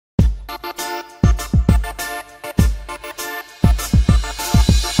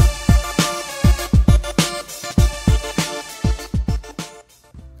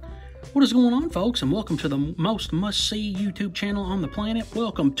What is going on, folks, and welcome to the most must-see YouTube channel on the planet.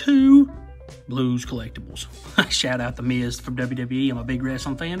 Welcome to Blues Collectibles. Shout out to Miz from WWE. I'm a big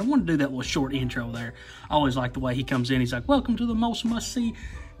wrestling fan. I wanted to do that little short intro there. I always like the way he comes in. He's like, welcome to the most must-see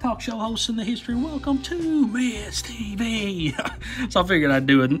talk show hosts in the history. Welcome to Miz TV. So I figured I'd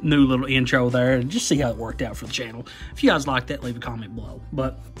do a new little intro there and just see how it worked out for the channel. If you guys like that, leave a comment below.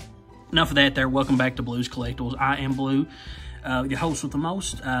 But enough of that there. Welcome back to Blues Collectibles. I am Blue, your host with the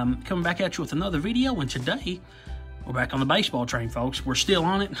most, coming back at you with another video, and today we're back on the baseball train, folks. We're still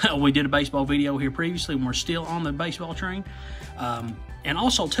on it. We did a baseball video here previously, and we're still on the baseball train. And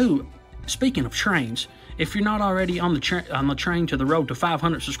also, too, speaking of trains, if you're not already on the train to the road to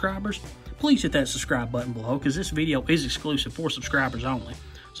 500 subscribers, please hit that subscribe button below, because this video is exclusive for subscribers only.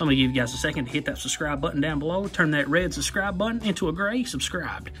 So I'm going to give you guys a second to hit that subscribe button down below, turn that red subscribe button into a gray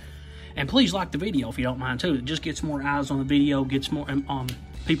subscribed. And please like the video if you don't mind, too. It just gets more eyes on the video, gets more on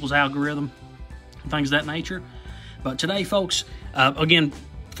people's algorithm, things of that nature. But today, folks, again,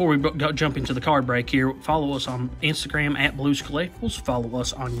 before we jump into the card break here, follow us on Instagram at BluesCollectibles. Follow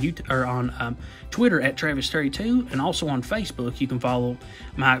us on YouTube, or on Twitter at Travis32, and also on Facebook. You can follow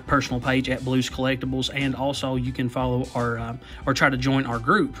my personal page at BluesCollectibles, and also you can follow our or try to join our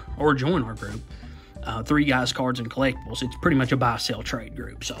group, Three Guys Cards and Collectibles. It's pretty much a buy-sell trade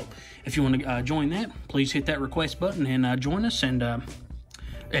group. So if you want to join that, please hit that request button and join us. And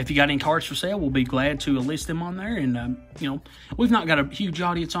if you got any cards for sale, we'll be glad to list them on there. And, you know, we've not got a huge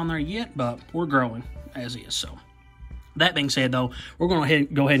audience on there yet, but we're growing as is. So that being said, though, we're going to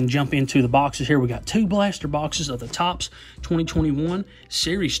go ahead and jump into the boxes here. We got two blaster boxes of the Topps 2021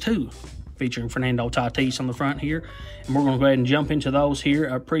 Series 2. Featuring Fernando Tatis on the front here. And we're going to go ahead and jump into those here.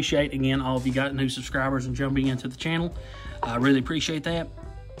 I appreciate, again, all of you got new subscribers and jumping into the channel. I really appreciate that.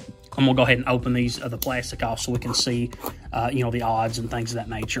 I'm going to go ahead and open these the plastic off so we can see, you know, the odds and things of that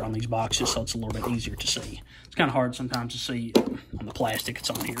nature on these boxes, so it's a little bit easier to see. It's kind of hard sometimes to see on the plastic it's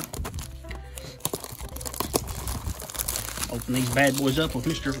on here. Open these bad boys up with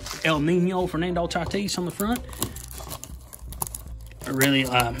Mr. El Nino Fernando Tatis on the front. Really,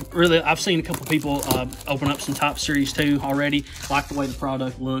 I've seen a couple people open up some Topps Series 2 already. Like the way the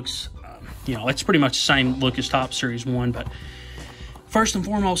product looks. You know, it's pretty much the same look as Topps Series 1. But first and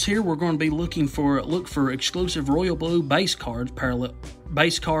foremost here, we're going to be looking for exclusive Royal Blue base card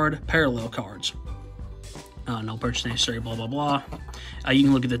parallel cards. No purchase necessary, blah, blah, blah. You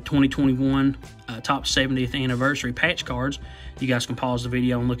can look at the 2021 Topps 70th Anniversary patch cards. You guys can pause the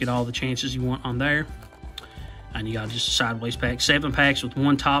video and look at all the chances you want on there. And you got just a sideways pack. 7 packs with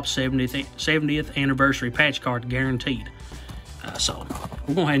one Topps 70th Anniversary patch card guaranteed. So we're going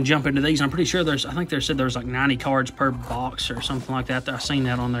to go ahead and jump into these. I'm pretty sure I think they said there's like 90 cards per box or something like that. I seen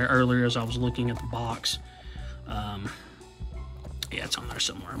that on there earlier as I was looking at the box. Yeah, it's on there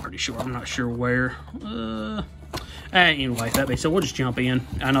somewhere, I'm pretty sure. I'm not sure where. Anyway, that being said, we'll just jump in.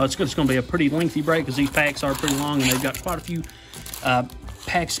 I know it's going to be a pretty lengthy break because these packs are pretty long and they've got quite a few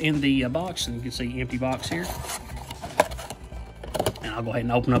packs in the box, and you can see empty box here. And I'll go ahead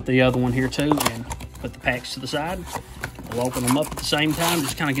and open up the other one here too and put the packs to the side. We'll open them up at the same time,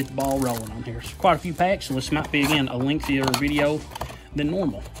 just kind of get the ball rolling on here. So quite a few packs, so this might be, again, a lengthier video than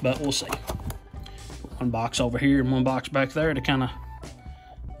normal, but we'll see. One box over here and one box back there to kind of,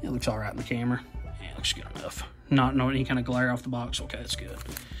 it looks all right in the camera. Yeah, it looks good enough. Not any kind of glare off the box. Okay, that's good.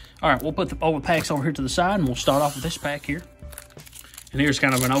 All right, we'll put all the packs over here to the side, and we'll start off with this pack here. And here's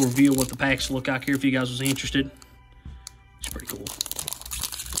kind of an overview of what the packs look like here if you guys was interested. It's pretty cool.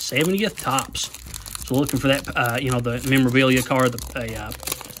 70th Topps. So looking for that, you know, the memorabilia card, what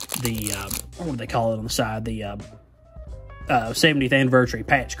do they call it on the side? The 70th Anniversary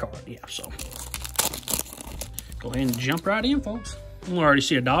patch card. Yeah, so go ahead and jump right in, folks. We already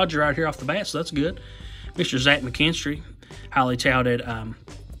see a Dodger right here off the bat, so that's good. Mr. Zach McKinstry, highly touted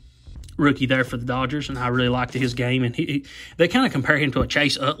rookie there for the Dodgers, and I really liked his game. And they kind of compare him to a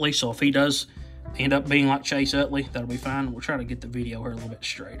Chase Utley, so if he does end up being like Chase Utley, that'll be fine. We'll try to get the video here a little bit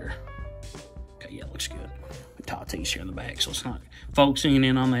straighter. Okay, yeah, looks good. Tatis here in the back, so it's not focusing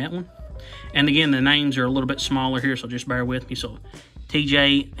in on that one. And again, the names are a little bit smaller here, so just bear with me. So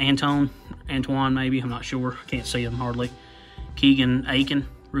TJ Antoine maybe, I'm not sure. Can't see him hardly. Keegan Aiken,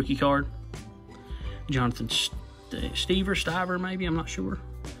 rookie card. Jonathan Stiver maybe, I'm not sure.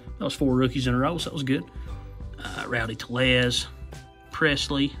 That was 4 rookies in a row, so that was good. Rowdy Tellez,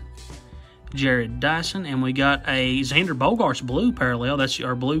 Presley, Jared Dyson, and we got a Xander Bogaerts blue parallel. That's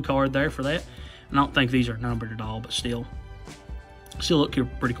our blue card there for that. I don't think these are numbered at all, but still look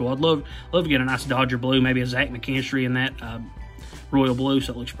pretty cool. I'd love to get a nice Dodger blue, maybe a Zach McKinstry in that Royal blue,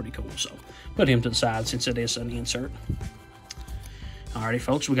 so it looks pretty cool. So put him to the side since it is an insert. Alrighty,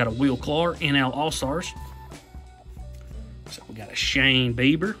 folks, we got a Will Clark NL All-Stars. So we got a Shane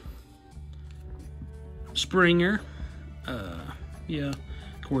Bieber, Springer,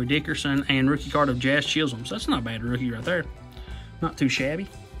 Corey Dickerson, and rookie card of Jazz Chisholm. So that's not a bad rookie right there. Not too shabby.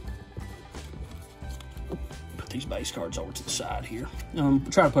 Put these base cards over to the side here.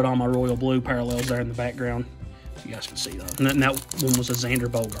 Try to put all my royal blue parallels there in the background so you guys can see those. And that one was a Xander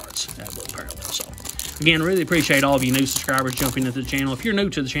Bogaerts, that blue parallel. So again, really appreciate all of you new subscribers jumping into the channel. If you're new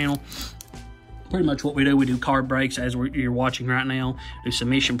to the channel, pretty much what we do card breaks as you're watching right now, do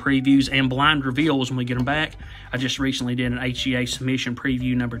submission previews and blind reveals when we get them back. I just recently did an HGA submission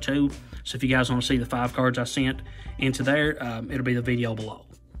preview number 2. So if you guys want to see the 5 cards I sent into there, it'll be the video below.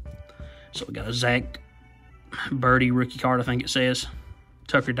 So we got a Zach Birdie rookie card, I think it says.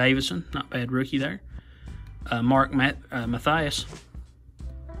 Tucker Davidson, not bad rookie there. Mark Mathias.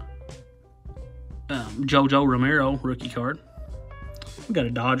 JoJo Romero rookie card. We got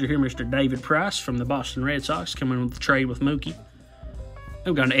a Dodger here, Mr. David Price from the Boston Red Sox, coming in with the trade with Mookie.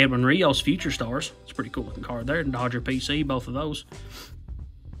 We've got an Edwin Rios Future Stars. It's a pretty cool looking card there. Dodger PC, both of those.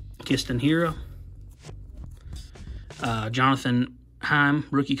 Kiston Hira. Jonathan Heim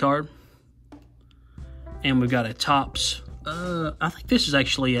rookie card. And we've got a Topps. I think this is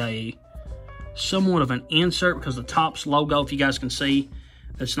actually a somewhat of an insert because the Topps logo, if you guys can see,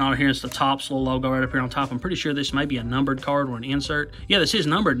 it's not here. It's the Topps little logo right up here on top. I'm pretty sure this may be a numbered card or an insert. Yeah, this is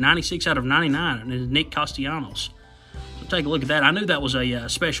numbered 96 out of 99, and it's Nick Castellanos. So take a look at that. I knew that was a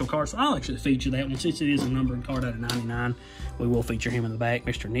special card, so I'll actually feature that one. Since it is a numbered card out of 99, we will feature him in the back,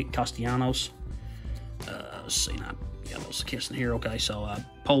 Mr. Nick Castellanos. Let's see. Those kissing here. Okay, so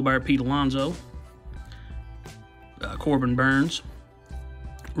Pole Bear Pete Alonso. Corbin Burns.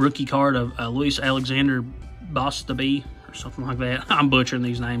 Rookie card of Luis Alexander Bostaby, or something like that. I'm butchering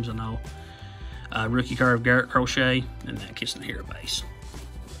these names, I know. Rookie card of Garrett Crochet, and that Kissing Hero base.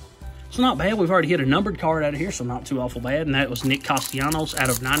 It's not bad. We've already hit a numbered card out of here, so not too awful bad. And that was Nick Castellanos out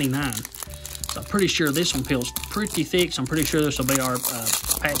of 99. So I'm pretty sure this one peels pretty thick, so I'm pretty sure this will be our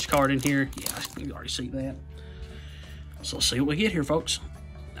patch card in here. Yeah, you can already see that. So let's see what we get here, folks.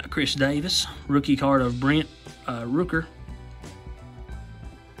 Chris Davis, rookie card of Brent Rooker.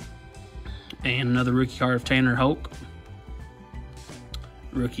 And another rookie card of Tanner Hoke.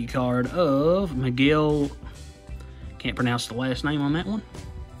 Rookie card of Miguel, can't pronounce the last name on that one.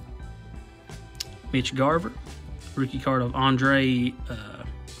 Mitch Garver. Rookie card of Andre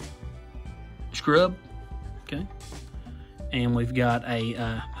Scrub. Okay. And we've got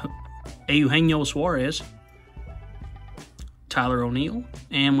a Eugenio Suarez. Tyler O'Neill.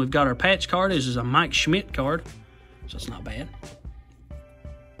 And we've got our patch card. This is a Mike Schmidt card, so it's not bad.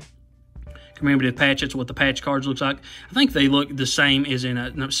 Commemorative patch, that's what the patch cards looks like. I think they look the same as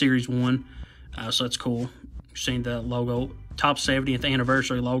in Series 1, so that's cool. You've seen the logo, Topps 70th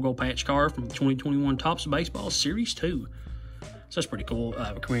Anniversary logo patch card from 2021 Topps Baseball Series 2. So that's pretty cool,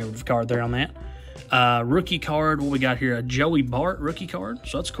 commemorative card there on that. Rookie card, what we got here, a Joey Bart rookie card,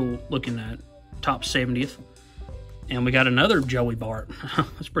 so that's cool, looking at Topps 70th. And we got another Joey Bart.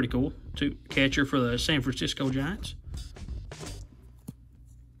 That's pretty cool. Catcher for the San Francisco Giants.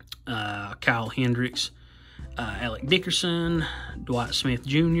 Kyle Hendricks, Alec Dickerson, Dwight Smith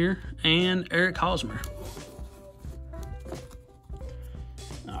Jr., and Eric Hosmer.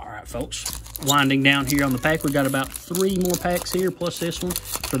 All right, folks. Winding down here on the pack, we got about 3 more packs here, plus this one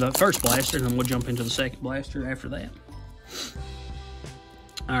for the first blaster, and then we'll jump into the second blaster after that.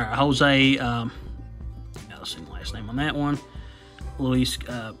 All right, Jose, let's see the last name on that one. Luis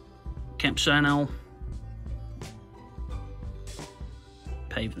Campusano.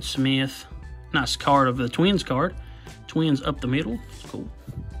 Pavin Smith. Nice card of the Twins card. Twins up the middle. It's cool.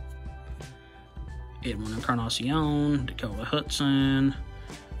 Edwin Encarnacion. Dakota Hudson.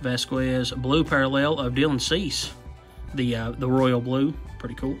 Vasquez. Blue parallel of Dylan Cease. The royal blue.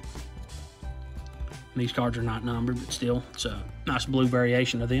 Pretty cool. These cards are not numbered, but still, it's a nice blue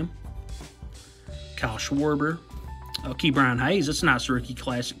variation of them. Kyle Schwarber. Key Brian Hayes. That's a nice rookie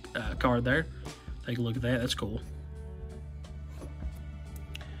classic card there. Take a look at that. That's cool.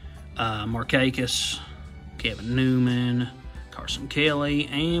 Markakis, Kevin Newman, Carson Kelly,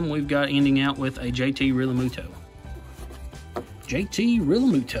 and we've got ending out with a JT Realmuto. JT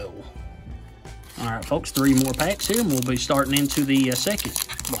Realmuto. All right, folks, 3 more packs here, and we'll be starting into the second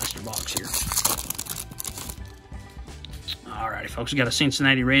blaster box here. All righty, folks, we got a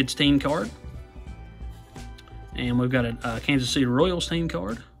Cincinnati Reds team card. And we've got a Kansas City Royals team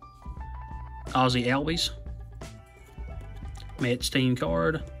card. Ozzie Albies. Mets team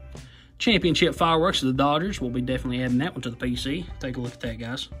card. Championship Fireworks of the Dodgers. We'll be definitely adding that one to the PC. Take a look at that,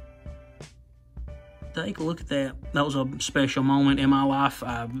 guys. Take a look at that. That was a special moment in my life.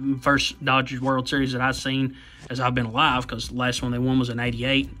 First Dodgers World Series that I've seen as I've been alive, because the last one they won was in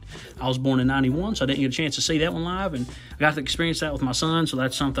 '88. I was born in '91, so I didn't get a chance to see that one live, and I got to experience that with my son, so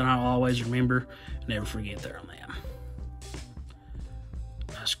that's something I'll always remember and never forget there on that.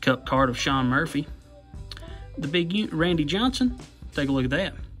 Nice cup card of Sean Murphy. The big Randy Johnson. Take a look at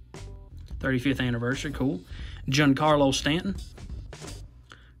that. 35th anniversary, cool. Giancarlo Stanton.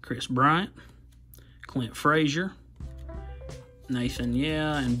 Chris Bryant. Clint Frazier, Nathan,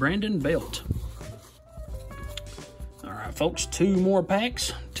 and Brandon Belt. All right, folks, two more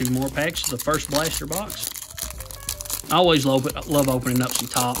packs. The first blaster box. I always love opening up some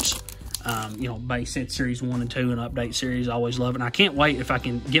tops. Base set series 1 and 2 and update series. I always love it. And I can't wait if I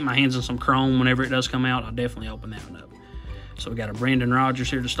can get my hands on some Chrome whenever it does come out. I'll definitely open that one up. So we got a Brendan Rodgers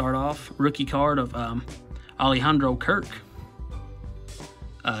here to start off. Rookie card of Alejandro Kirk.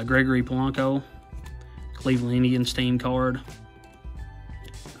 Gregory Polanco. Cleveland Indians team card.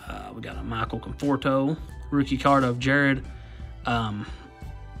 We got a Michael Conforto. Rookie card of Jared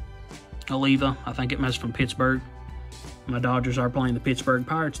Oliva. I think it must from Pittsburgh. My Dodgers are playing the Pittsburgh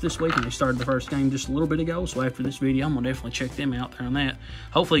Pirates this week, and they started the first game just a little bit ago. So after this video, I'm going to definitely check them out there on that.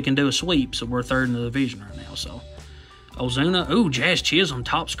 Hopefully he can do a sweep, so we're third in the division right now. So Ozuna. Ooh, Jazz Chisholm,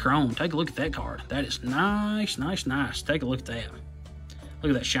 Topps Chrome. Take a look at that card. That is nice. Take a look at that. Look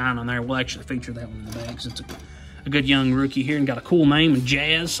at that shine on there. We'll actually feature that one in the back because it's a good young rookie here and got a cool name in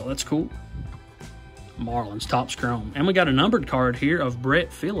Jazz, so that's cool. Marlins, Topps Chrome. And we got a numbered card here of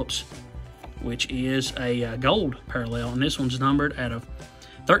Brett Phillips, which is a gold parallel. And this one's numbered at a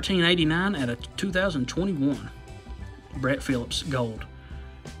 1389 at a 2021. Brett Phillips, gold.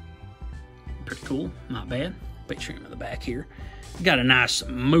 Pretty cool. Not bad. Picture him in the back here. Got a nice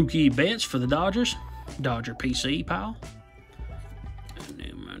Mookie Betts for the Dodgers. Dodger PC pile.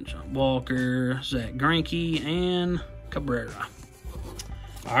 Walker, Zach Greinke, and Cabrera.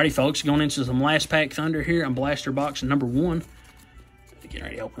 Alrighty, folks, going into some last pack thunder here on blaster box number 1. Getting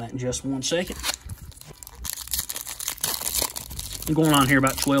ready to open that in just 1 second. I'm going on here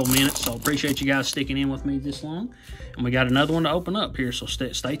about 12 minutes, so appreciate you guys sticking in with me this long. And we got another one to open up here, so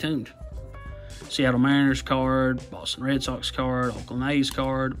stay tuned. Seattle Mariners card, Boston Red Sox card, Oakland A's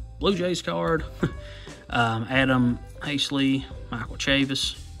card, Blue Jays card, Adam Haseley, Michael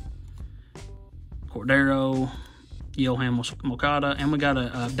Chavis, Cordero, Yohan Moncada, and we got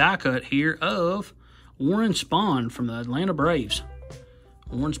a die cut here of Warren Spahn from the Atlanta Braves.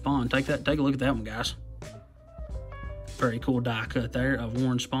 Warren Spahn, take a look at that one, guys. Very cool die cut there of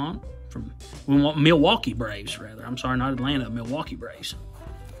Warren Spahn from Milwaukee Braves, rather. I'm sorry, not Atlanta, Milwaukee Braves.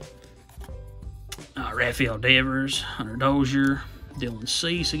 Rafael Devers, Hunter Dozier, Dylan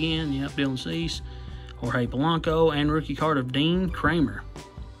Cease again. Yep, Dylan Cease. Jorge Polanco, and rookie card of Dean Kramer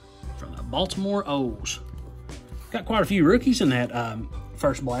from the Baltimore O's. Got quite a few rookies in that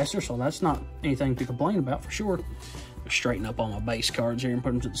first blaster, so that's not anything to complain about for sure. I'll straighten up all my base cards here and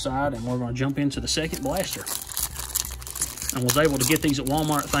put them to the side, and we're going to jump into the second blaster. I was able to get these at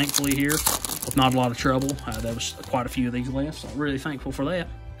Walmart, thankfully, here with not a lot of trouble. There was quite a few of these left, so I'm really thankful for that.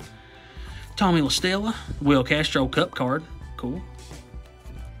 Tommy La Stella, Will Castro Cup card. Cool.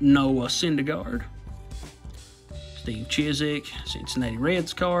 Noah Syndergaard. Steve Chizik, Cincinnati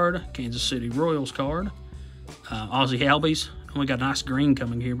Reds card. Kansas City Royals card. Ozzie Albies. And we got a nice green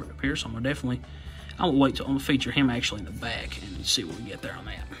coming here, so I'm gonna wait till I'm gonna feature him actually in the back and see what we get there on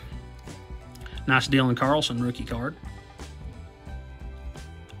that. Nice Dylan Carlson rookie card.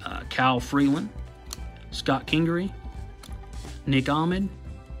 Kyle Freeland, Scott Kingery, Nick Ahmed,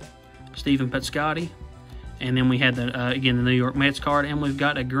 Stephen Piscotty, and then we had again the New York Mets card, and we've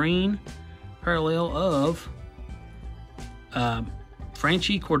got a green parallel of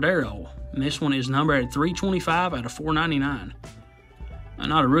Franchy Cordero. And this one is numbered at 325 out of 499.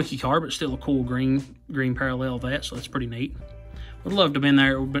 Not a rookie card, but still a cool green parallel of that, so that's pretty neat. Would love to have been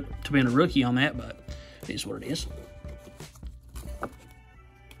there, but to be a rookie on that, but it is what it is.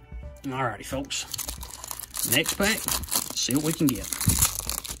 Alrighty, folks. Next pack. Let's see what we can get.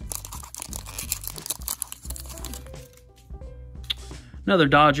 Another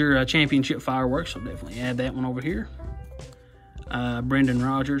Dodger championship fireworks. I'll definitely add that one over here. Brendan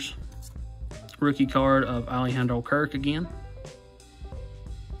Rodgers. Rookie card of Alejandro Kirk again.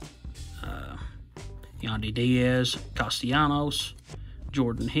 Yandy Diaz. Castellanos.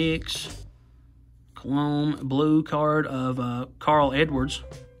 Jordan Hicks. Cologne. Blue card of Carl Edwards.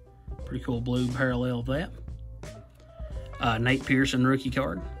 Pretty cool blue parallel of that. Nate Pearson rookie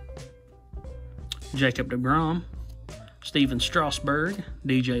card. Jacob deGrom. Steven Strasburg.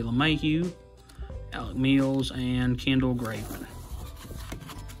 DJ LeMahieu. Alec Mills. And Kendall Graveman.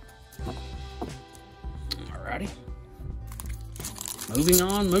 Alrighty. Moving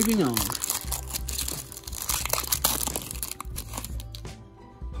on, moving on.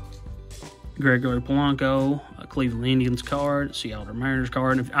 Gregory Polanco, a Cleveland Indians card, Seattle Mariners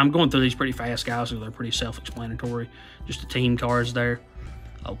card. And I'm going through these pretty fast, guys, so they're pretty self-explanatory. Just the team cards there.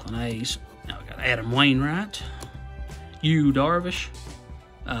 Oakland A's. Now we got Adam Wainwright, Yu Darvish,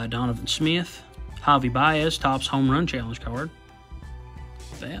 Donovan Smith, Javi Baez, Topps Home Run Challenge card.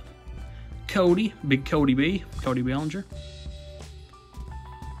 That. Cody, Big Cody B, Cody Bellinger.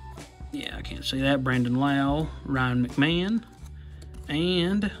 Yeah, I can't see that. Brandon Lau, Ryan McMahon,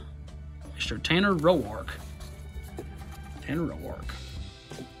 and Mr. Tanner Roark. Tanner Roark.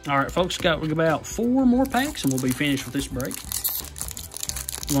 All right, folks, got about 4 more packs, and we'll be finished with this break.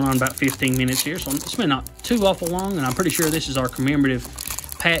 Going on about 15 minutes here, so it's been not too awful long, and I'm pretty sure this is our commemorative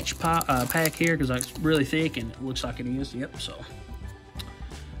pack here, because it's really thick, and it looks like it is. Yep, so.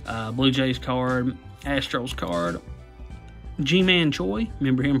 Blue Jays card, Astros card, G-Man Choi,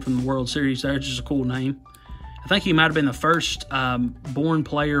 remember him from the World Series there, just a cool name. I think he might have been the first born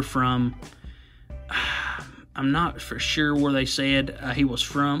player from, I'm not for sure where they said he was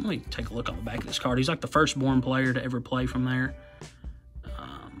from. Let me take a look on the back of this card. He's like the first born player to ever play from there.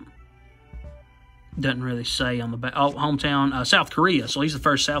 Doesn't really say on the back. Oh, hometown, South Korea. So he's the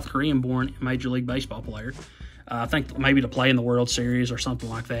first South Korean born Major League Baseball player. I think maybe to play in the World Series or something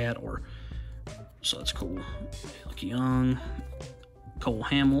like that. So that's cool. Alec Young, Cole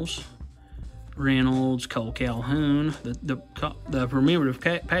Hamels, Reynolds, Cole Calhoun, the commemorative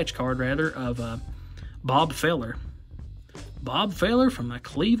patch card, rather, of Bob Feller. Bob Feller from the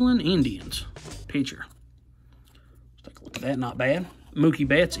Cleveland Indians. Pitcher. Let's take a look at that. Not bad. Mookie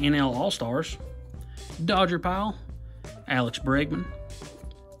Betts, NL All-Stars. Dodger Pile, Alex Bregman,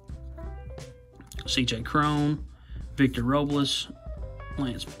 C.J. Crone, Victor Robles,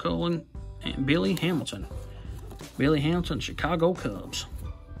 Lance McCullum, and Billy Hamilton. Billy Hamilton, Chicago Cubs.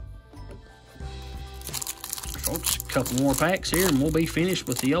 Folks, a couple more packs here, and we'll be finished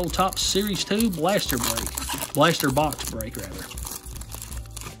with the old Topps Series 2 Blaster break. Blaster box break, rather.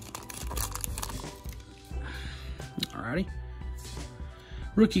 Alrighty.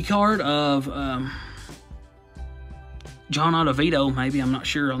 Rookie card of John Ottavito, maybe. I'm not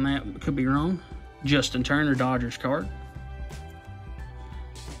sure on that. Could be wrong. Justin Turner, Dodgers card.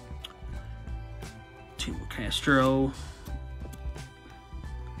 Timo Castro.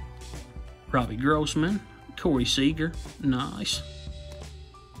 Robbie Grossman. Corey Seager. Nice.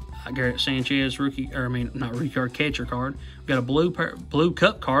 Garrett Sanchez, not rookie card, catcher card. We've got a blue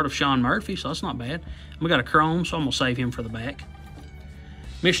cup card of Sean Murphy, so that's not bad. We got a chrome, so I'm going to save him for the back.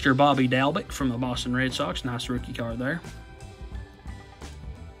 Mr. Bobby Dalbec from the Boston Red Sox. Nice rookie card there.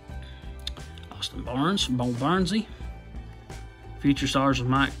 Austin Barnes, Bo Barnesy. Future stars of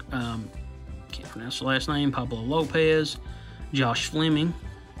Mike, can't pronounce the last name, Pablo Lopez. Josh Fleming.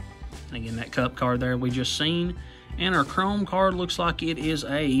 And again, that cup card there we just seen. And our chrome card looks like it is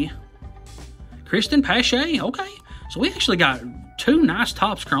a Kristen Pache. Okay. So we actually got 2 nice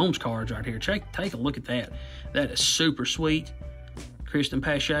Topps Chromes cards right here. Take a look at that. That is super sweet. Kristen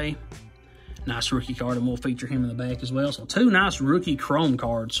Pache. Nice rookie card, and we'll feature him in the back as well. So 2 nice rookie chrome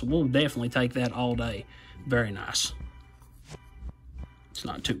cards. So we'll definitely take that all day. Very nice. It's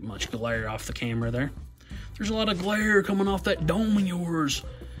not too much glare off the camera there. There's a lot of glare coming off that dome of yours.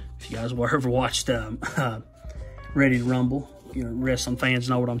 If you guys ever watched Ready to Rumble, you wrestling fans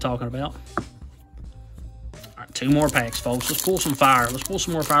know what I'm talking about. All right, 2 more packs, folks. Let's pull some fire. Let's pull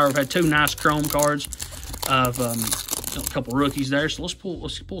some more fire. We've had 2 nice chrome cards of a couple rookies there, so let's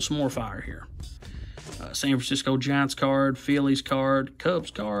pull some more fire here. San Francisco Giants card, Phillies card,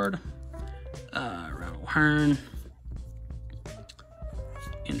 Cubs card, Ronald Hearn,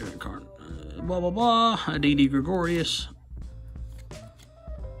 Injured card, D.D. Gregorius,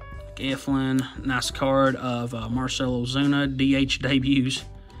 Eflin, nice card of Marcell Ozuna, DH debuts,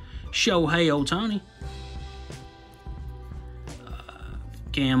 Shohei Ohtani,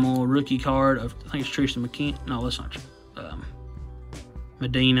 Gamble, rookie card of, I think it's Tristan McKenna. No, that's not true.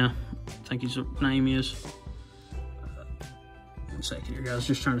 Medina, I think his name is. 1 second here, guys.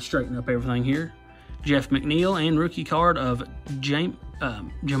 Just trying to straighten up everything here. Jeff McNeil, and rookie card of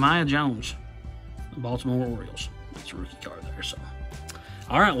Jemiah Jones, the Baltimore Orioles. That's a rookie card there. So,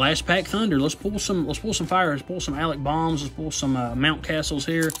 all right, last pack Thunder. Let's pull some fire. Let's pull some Alec Bombs. Let's pull some Mount Castles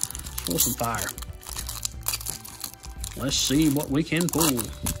here. Let's pull some fire. Let's see what we can pull.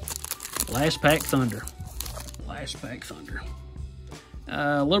 Last pack Thunder. Last pack Thunder.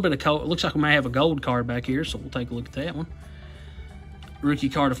 A little bit of cold. It looks like we may have a gold card back here, so we'll take a look at that one. Rookie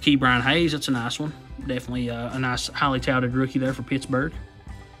card of Ke'Bryan Hayes. That's a nice one. Definitely a nice, highly touted rookie there for Pittsburgh.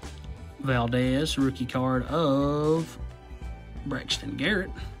 Valdez, rookie card of Braxton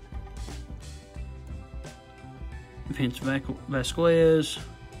Garrett. Vince Vasquez.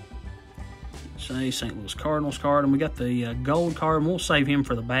 Say St. Louis Cardinals card. And we got the gold card, and we'll save him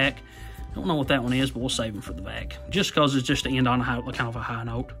for the back. Don't know what that one is, but we'll save him for the back. Just because it's just to end on a high, kind of a high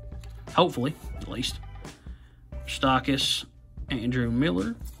note. Hopefully, at least. Stockus, Andrew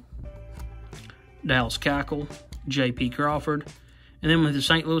Miller. Dallas Keuchel, J.P. Crawford. And then with the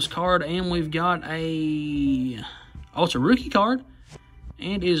St. Louis card, and we've got a... Oh, it's a rookie card.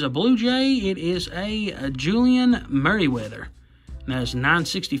 And it is a Blue Jay. It is a Julian Merriweather. And that is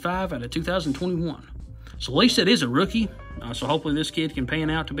 965 out of 2021. So at least it is a rookie. So hopefully this kid can pan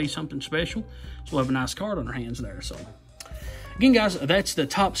out to be something special. So we'll have a nice card on our hands there. So again, guys, that's the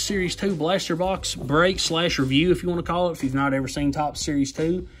Topps Series 2 Blaster Box break / review, if you want to call it. If you've not ever seen Topps Series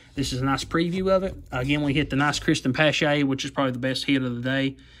 2, this is a nice preview of it. Again, we hit the nice Kristen Pache, which is probably the best hit of the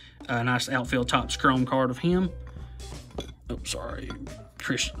day. A nice outfield Topps Chrome card of him. Oh, sorry.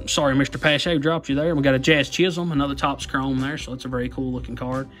 Sorry, Mr. Pache, dropped you there. We got a Jazz Chisholm, another Topps Chrome there, so it's a very cool looking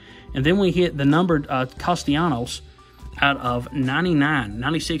card. And then we hit the numbered Castellanos out of 99,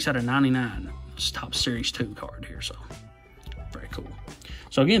 96 out of 99. It's Topps Series 2 card here, so very cool.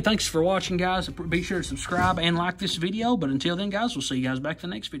 So again, thanks for watching, guys. Be sure to subscribe and like this video. But until then, guys, we'll see you guys back in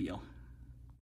the next video.